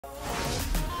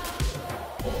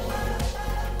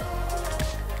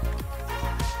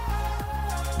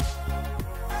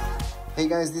Hey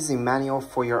guys, this is a manual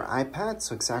for your iPad,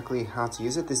 so exactly how to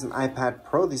use it. This is an iPad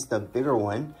Pro, this is the bigger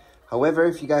one. However,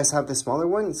 if you guys have the smaller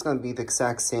one, it's going to be the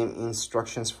exact same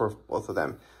instructions for both of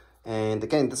them. And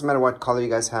again, it doesn't matter what color you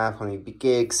guys have, how many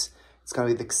gigs, it's going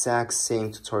to be the exact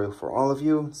same tutorial for all of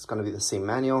you. It's going to be the same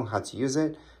manual, how to use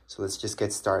it. So let's just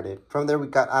get started. From there, we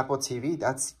got Apple TV.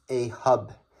 That's a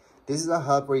hub. This is a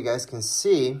hub where you guys can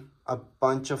see a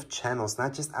bunch of channels,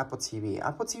 not just Apple TV.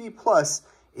 Apple TV Plus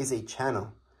is a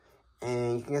channel.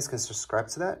 And you guys can subscribe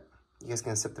to that. You guys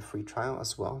can accept the free trial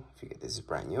as well if you get this is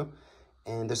brand new.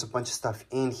 And there's a bunch of stuff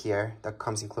in here that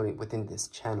comes included within this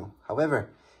channel. However,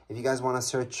 if you guys want to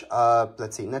search up,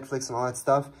 let's say Netflix and all that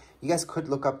stuff, you guys could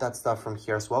look up that stuff from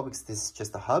here as well because this is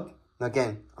just a hub. Now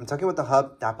again, I'm talking about the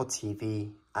hub, the Apple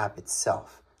TV app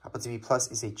itself. Apple TV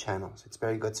Plus is a channel, so it's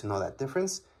very good to know that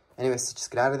difference. Anyways, just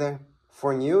get out of there.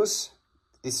 For news,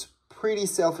 it's pretty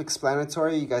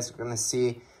self-explanatory. You guys are going to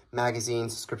see magazine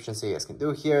subscriptions that you guys can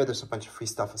do here. There's a bunch of free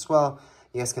stuff as well.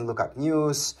 You guys can look up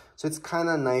news. So it's kind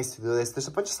of nice to do this. There's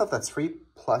a bunch of stuff that's free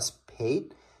plus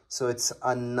paid. So it's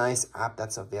a nice app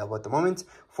that's available at the moment.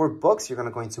 For books, you're going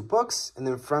to go into books. And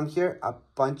then from here, a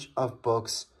bunch of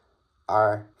books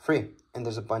are free. And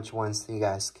there's a bunch of ones that you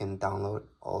guys can download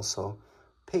also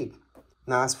paid.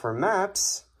 Now, as for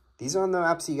maps, these are the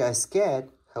maps you guys get.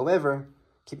 However,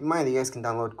 keep in mind that you guys can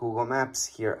download Google Maps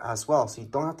here as well. So you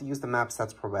don't have to use the maps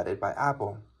that's provided by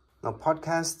Apple. Now,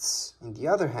 podcasts, on the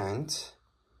other hand,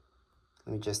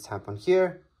 let me just tap on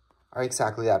here, are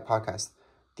exactly that, podcast.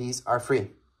 These are free.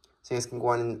 So you guys can go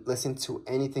on and listen to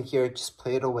anything here, just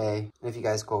play it away. And if you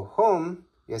guys go home,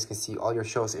 you guys can see all your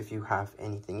shows if you have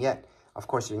anything yet. Of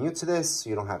course, you're new to this, so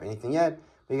you don't have anything yet,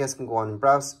 but you guys can go on and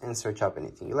browse and search up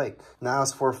anything you like. Now,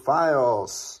 as for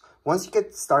files, once you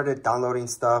get started downloading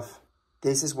stuff,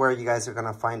 this is where you guys are going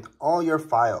to find all your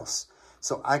files.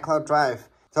 So iCloud Drive,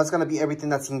 so that's going to be everything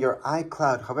that's in your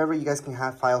iCloud. However, you guys can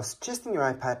have files just in your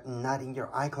iPad, not in your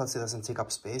iCloud, so it doesn't take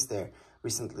up space there.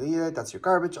 Recently deleted, that's your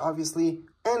garbage, obviously.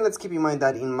 And let's keep in mind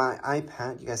that in my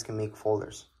iPad, you guys can make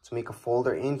folders. To make a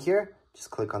folder in here, just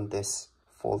click on this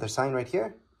folder sign right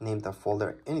here. Name the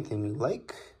folder anything you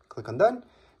like. Click on done.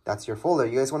 That's your folder.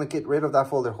 You guys want to get rid of that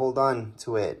folder, hold on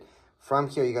to it. From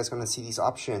here, you guys are going to see these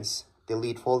options.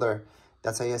 Delete folder.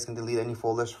 That's how you guys can delete any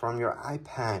folders from your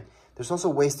iPad. There's also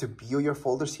ways to view your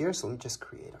folders here. So let me just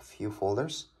create a few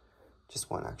folders.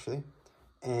 Just one, actually.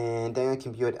 And then I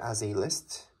can view it as a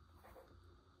list.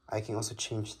 I can also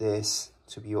change this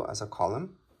to view as a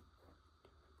column.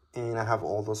 And I have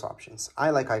all those options.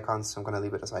 I like icons, so I'm going to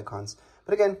leave it as icons.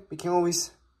 But again, we can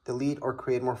always delete or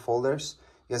create more folders.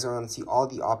 You guys are going to see all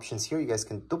the options here. You guys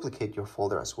can duplicate your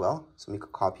folder as well. So make a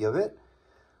copy of it.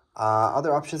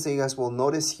 Other options that you guys will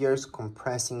notice here is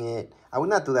compressing it. I would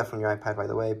not do that from your iPad, by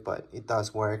the way, but it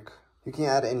does work. You can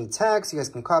add any tags. You guys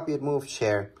can copy it, move,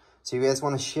 share. So you guys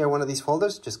want to share one of these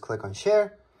folders, just click on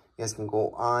share. You guys can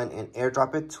go on and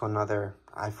airdrop it to another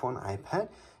iPhone, iPad.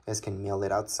 You guys can mail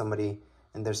it out to somebody.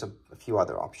 And there's a few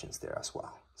other options there as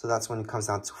well. So that's when it comes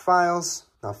down to files.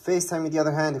 Now, FaceTime, on the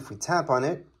other hand, if we tap on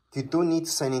it, you do need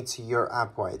to sign into your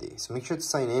Apple ID. So make sure to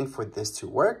sign in for this to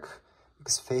work,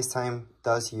 because FaceTime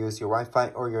does use your Wi-Fi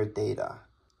or your data.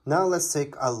 Now let's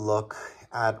take a look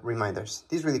at reminders.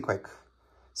 These really quick.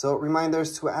 So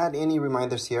reminders, to add any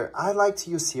reminders here, I like to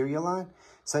use Siri a lot.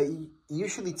 So I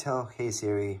usually tell, hey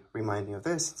Siri, remind me of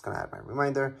this. It's gonna add my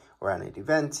reminder or add an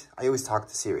event. I always talk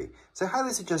to Siri. So I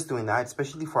highly suggest doing that,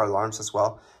 especially for alarms as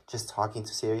well, just talking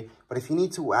to Siri. But if you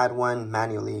need to add one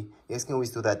manually, you guys can always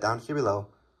do that down here below.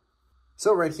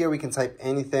 So right here, we can type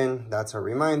anything. That's a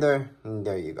reminder, and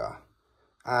there you go.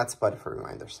 That's button for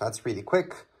reminders. That's really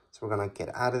quick. So we're gonna get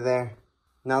out of there.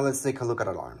 Now let's take a look at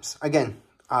alarms. Again,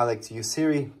 I like to use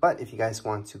Siri, but if you guys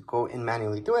want to go and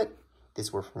manually do it, this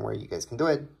is from where you guys can do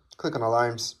it. Click on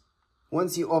alarms.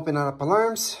 Once you open up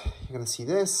alarms, you're gonna see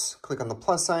this. Click on the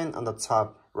plus sign on the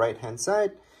top right-hand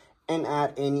side and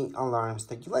add any alarms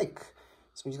that you like.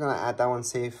 So I'm just gonna add that one,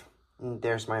 save. And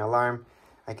there's my alarm.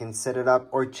 I can set it up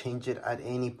or change it at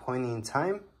any point in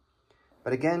time.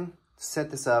 But again, to set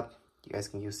this up, you guys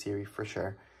can use Siri for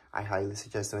sure. I highly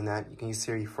suggest doing that. You can use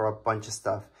Siri for a bunch of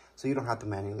stuff, so you don't have to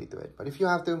manually do it. But if you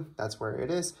have to, that's where it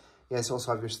is. You guys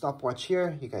also have your stopwatch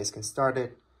here. You guys can start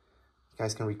it. You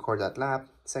guys can record that lap,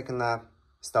 second lap,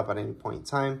 stop at any point in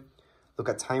time. Look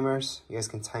at timers. You guys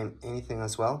can time anything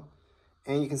as well.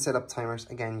 And you can set up timers,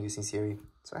 again, using Siri.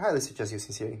 So I highly suggest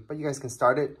using Siri. But you guys can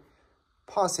start it,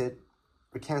 pause it,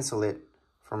 or cancel it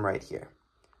from right here.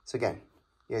 So again,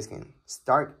 you guys can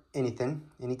start anything,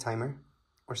 any timer,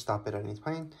 or stop it at any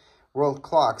point. World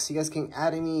clocks. You guys can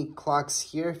add any clocks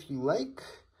here if you like.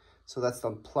 So that's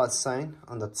the plus sign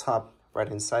on the top right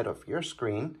hand side of your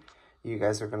screen. you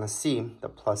guys are gonna see the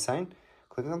plus sign.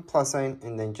 Click on the plus sign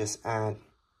and then just add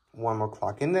one more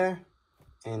clock in there.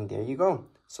 And there you go.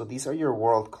 So these are your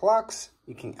world clocks.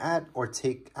 You can add or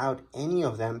take out any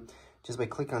of them just by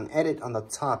clicking on edit on the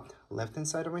top left hand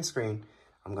side of my screen.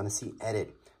 I'm gonna see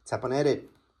edit. Tap on edit. You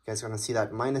guys are gonna see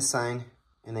that minus sign,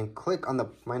 and then click on the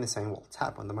minus sign. Well,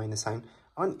 tap on the minus sign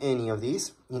on any of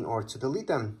these in order to delete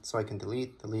them. So I can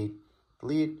delete, delete,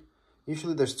 delete.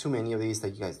 Usually there's too many of these that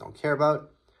you guys don't care about.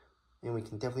 And we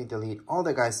can definitely delete all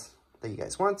the guys that you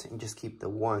guys want and just keep the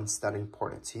ones that are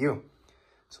important to you.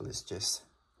 So let's just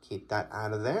keep that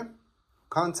out of there.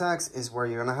 Contacts is where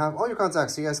you're gonna have all your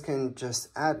contacts. So you guys can just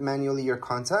add manually your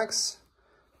contacts.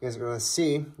 You guys are gonna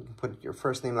see, you can put your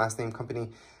first name, last name, company,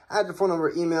 add your phone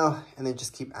number, email, and then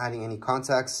just keep adding any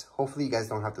contacts. Hopefully you guys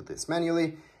don't have to do this manually.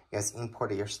 You guys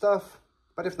imported your stuff,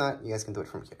 but if not, you guys can do it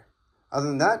from here. Other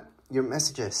than that, your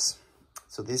messages.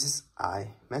 So this is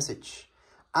iMessage.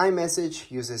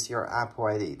 iMessage uses your Apple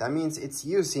ID. That means it's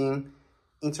using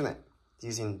internet, it's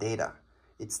using data.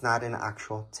 It's not an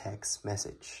actual text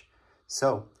message.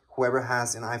 So whoever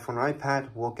has an iPhone or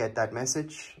iPad will get that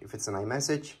message if it's an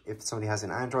iMessage. If somebody has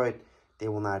an Android, they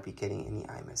will not be getting any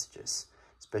iMessages,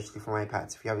 especially from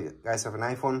iPads. If you guys have an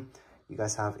iPhone, you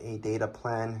guys have a data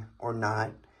plan or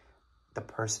not, the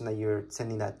person that you're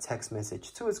sending that text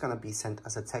message to is going to be sent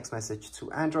as a text message to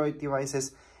Android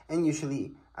devices and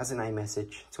usually as an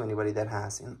iMessage to anybody that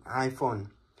has an iPhone.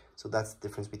 So that's the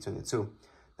difference between the two.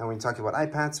 Now, when we're talking about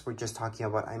iPads, we're just talking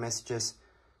about iMessages.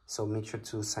 So make sure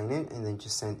to sign in and then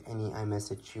just send any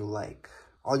iMessage you like.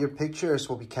 All your pictures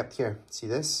will be kept here. See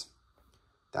this?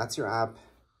 That's your app.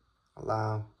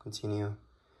 Allow, continue.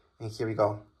 And here we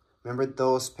go. Remember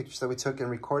those pictures that we took in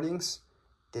recordings?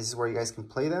 This is where you guys can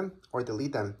play them or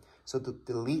delete them. So to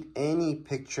delete any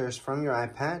pictures from your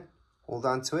iPad, hold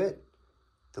on to it,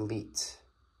 delete.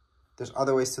 There's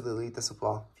other ways to delete this as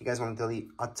well. If you guys want to delete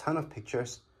a ton of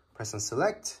pictures, press on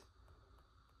select,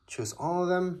 choose all of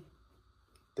them,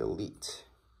 delete.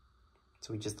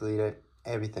 So we just deleted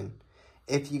everything.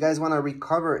 If you guys want to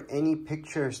recover any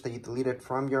pictures that you deleted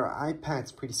from your iPad,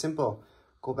 it's pretty simple.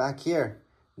 Go back here.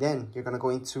 Then you're going to go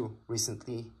into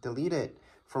recently deleted.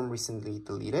 From recently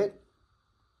deleted,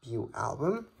 view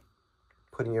album,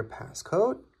 put in your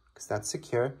passcode because that's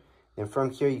secure. And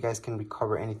from here, you guys can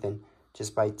recover anything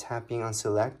just by tapping on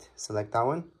select that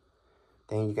one.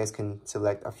 Then you guys can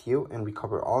select a few and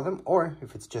recover all of them. Or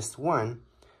if it's just one,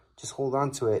 just hold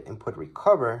on to it and put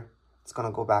recover. It's going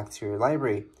to go back to your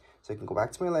library. So you can go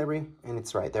back to my library and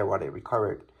it's right there what I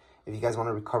recovered. If you guys want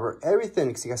to recover everything,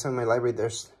 because you guys have in my library,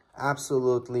 there's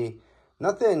absolutely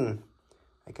nothing.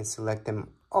 I can select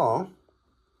them all,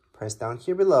 press down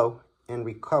here below, and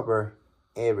recover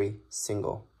every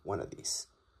single one of these.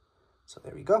 So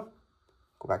there we go.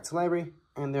 Go back to library,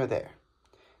 and they're there.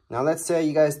 Now let's say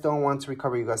you guys don't want to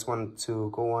recover, you guys want to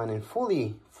go on and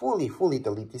fully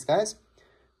delete these guys.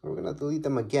 We're gonna delete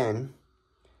them again.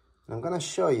 And I'm gonna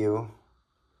show you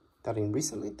that in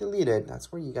recently deleted, that's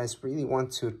where you guys really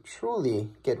want to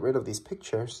truly get rid of these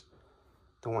pictures.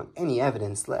 Don't want any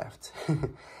evidence left.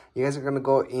 You guys are going to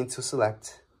go into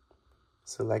select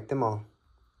them all,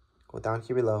 go down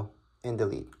here below and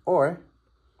delete. Or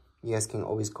you guys can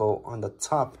always go on the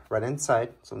top right hand side.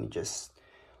 So let me just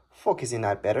focus in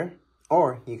that better.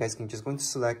 Or you guys can just go into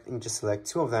select and just select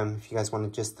two of them if you guys want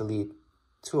to just delete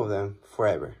two of them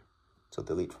forever. So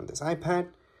delete from this iPad.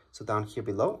 So down here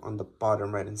below on the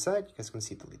bottom right hand side, you guys can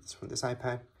see delete this from this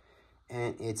iPad,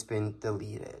 and it's been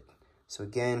deleted. So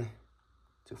again,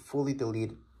 to fully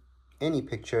delete any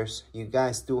pictures, you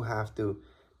guys do have to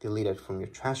delete it from your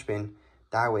trash bin.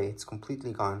 That way it's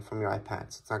completely gone from your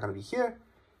iPad. So it's not going to be here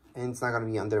and it's not going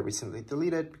to be under recently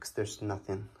deleted because there's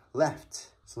nothing left.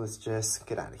 So let's just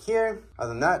get out of here. Other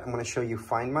than that, I'm going to show you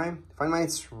Find My. Find My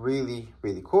is really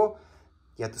cool.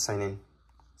 You have to sign in.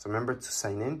 So remember to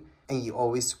sign in, and you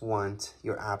always want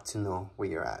your app to know where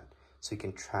you're at so you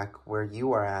can track where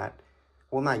you are at.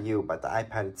 Well, not you, but the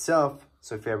iPad itself.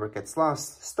 So if it ever gets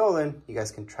lost, stolen, you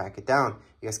guys can track it down.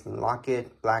 You guys can lock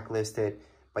it, blacklist it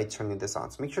by turning this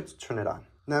on. So make sure to turn it on.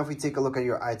 Now, if we take a look at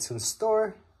your iTunes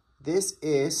store, this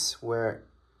is where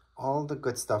all the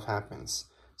good stuff happens.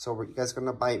 So you guys are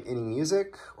gonna buy any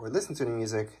music or listen to any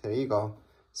music, there you go.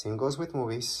 Same goes with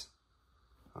movies,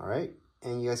 all right?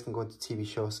 And you guys can go to TV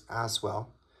shows as well.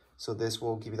 So this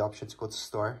will give you the option to go to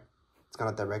store. It's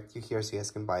gonna direct you here so you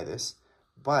guys can buy this.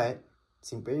 But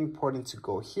it's very important to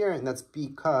go here, and that's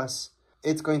because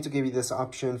it's going to give you this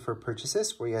option for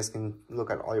purchases where you guys can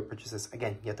look at all your purchases.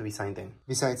 Again, you have to be signed in.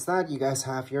 Besides that, you guys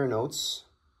have your notes.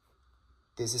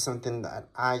 This is something that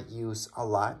I use a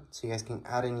lot. So you guys can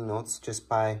add any notes just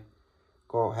by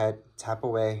go ahead, tap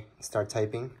away, start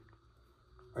typing.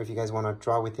 Or if you guys want to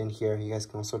draw within here, you guys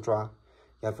can also draw.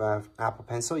 You have an Apple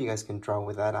Pencil, you guys can draw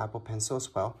with that Apple Pencil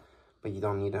as well. But you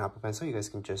don't need an Apple Pencil, you guys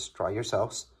can just draw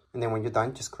yourselves. And then when you're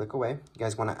done, just click away. You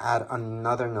guys want to add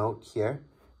another note here.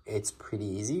 It's pretty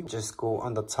easy. Just go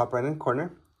on the top right hand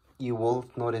corner. You will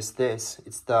notice this.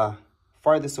 It's the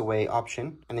farthest away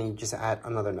option. And then you just add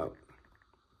another note.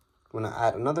 You want to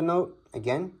add another note,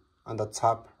 again, on the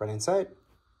top right hand side,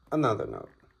 another note.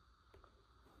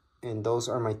 And those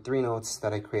are my 3 notes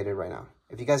that I created right now.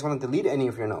 If you guys want to delete any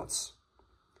of your notes,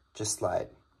 just slide.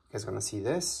 You guys are going to see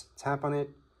this, tap on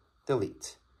it,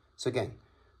 delete. So again,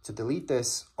 to delete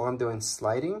this, all I'm doing is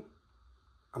sliding.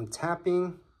 I'm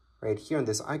tapping right here on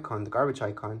this icon, the garbage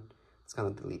icon. It's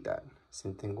going to delete that.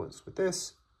 Same thing goes with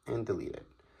this and delete it.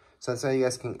 So that's how you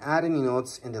guys can add any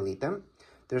notes and delete them.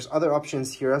 There's other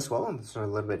options here as well. This is a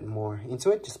little bit more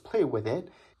into it. Just play with it.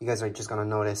 You guys are just going to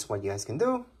notice what you guys can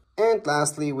do. And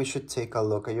lastly, we should take a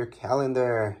look at your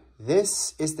calendar.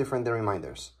 This is different than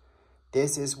reminders.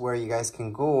 This is where you guys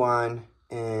can go on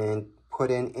and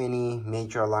put in any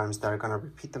major alarms that are going to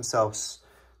repeat themselves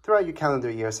throughout your calendar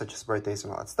year, such as birthdays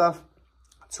and all that stuff.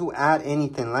 To add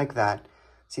anything like that,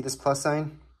 see this plus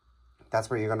sign? That's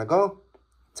where you're going to go.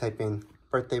 Type in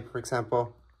birthday, for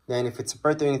example. Then if it's a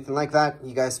birthday or anything like that,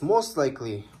 you guys most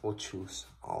likely will choose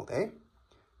all day.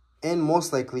 And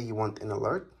most likely you want an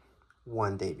alert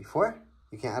 1 day before.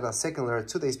 You can add a second alert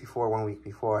 2 days before, 1 week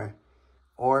before,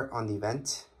 or on the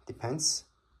event, depends.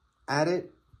 Add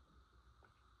it,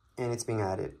 and it's being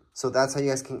added. So that's how you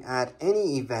guys can add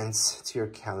any events to your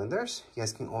calendars. You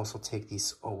guys can also take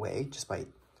these away just by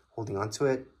holding on to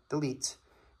it, delete,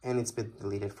 and it's been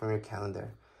deleted from your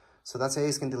calendar. So that's how you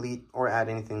guys can delete or add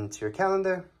anything to your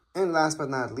calendar. And last but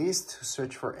not least, to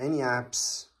search for any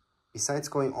apps, besides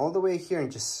going all the way here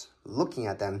and just looking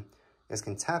at them, you guys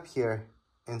can tap here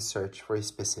and search for a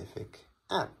specific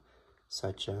app,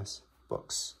 such as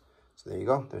books. So there you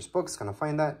go, there's books, gonna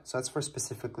find that. So that's for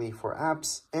specifically for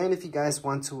apps. And if you guys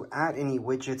want to add any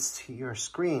widgets to your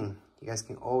screen, you guys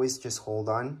can always just hold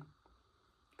on.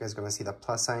 You guys are gonna see the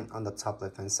plus sign on the top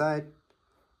left hand side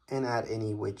and add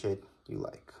any widget you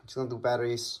like. I'm just gonna do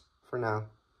batteries for now.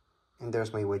 And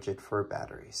there's my widget for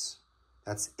batteries.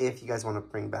 That's if you guys wanna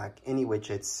bring back any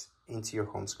widgets into your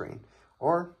home screen.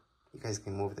 Or you guys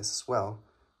can move this as well.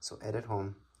 So edit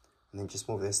home, and then just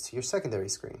move this to your secondary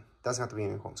screen. Doesn't have to be in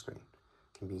your home screen.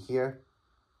 It can be here.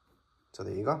 So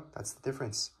there you go, that's the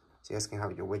difference. So you guys can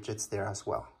have your widgets there as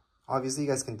well. Obviously, you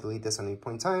guys can delete this at any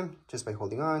point in time just by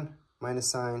holding on, minus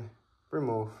sign,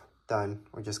 remove, done,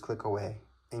 or just click away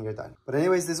and you're done. But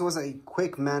anyways, this was a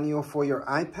quick manual for your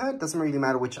iPad. Doesn't really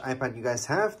matter which iPad you guys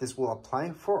have. This will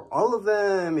apply for all of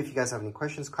them. If you guys have any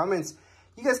questions, comments,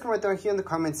 you guys can write down here in the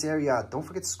comments area. Don't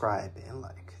forget to subscribe and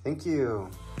like. Thank you.